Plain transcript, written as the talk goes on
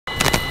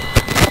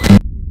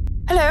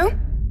Hello,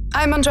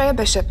 I'm Andrea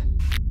Bishop,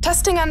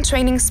 Testing and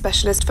Training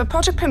Specialist for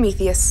Project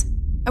Prometheus,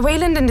 a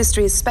Weyland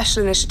Industries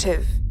special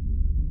initiative.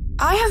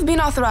 I have been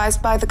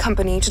authorized by the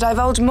company to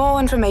divulge more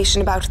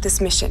information about this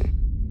mission.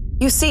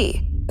 You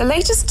see, the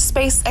latest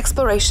space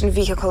exploration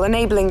vehicle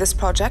enabling this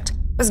project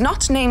was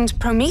not named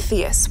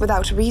Prometheus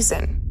without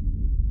reason.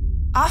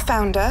 Our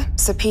founder,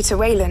 Sir Peter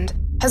Weyland,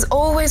 has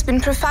always been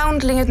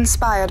profoundly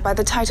inspired by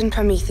the Titan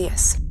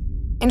Prometheus.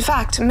 In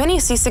fact, many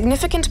see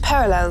significant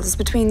parallels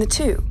between the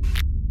two.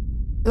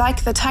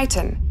 Like the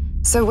Titan,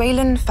 Sir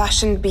Weyland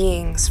fashioned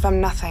beings from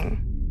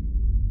nothing.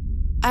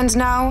 And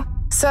now,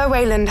 Sir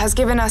Weyland has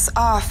given us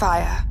our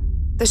fire,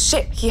 the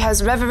ship he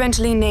has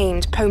reverently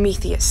named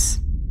Prometheus.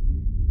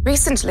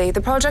 Recently,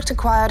 the project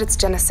acquired its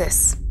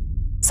genesis.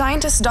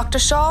 Scientists Dr.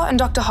 Shaw and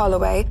Dr.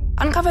 Holloway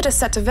uncovered a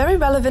set of very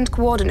relevant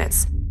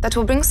coordinates that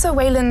will bring Sir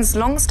Weyland's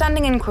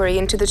long-standing inquiry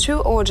into the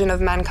true origin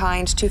of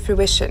mankind to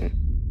fruition.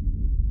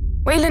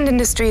 Weyland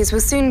Industries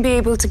will soon be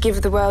able to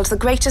give the world the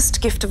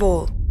greatest gift of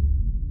all,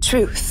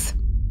 truth.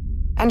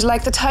 And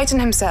like the Titan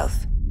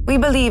himself, we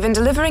believe in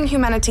delivering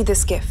humanity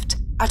this gift,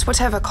 at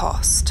whatever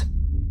cost.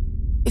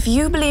 If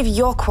you believe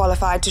you're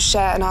qualified to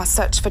share in our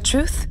search for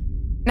truth,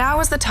 now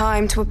is the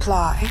time to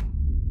apply.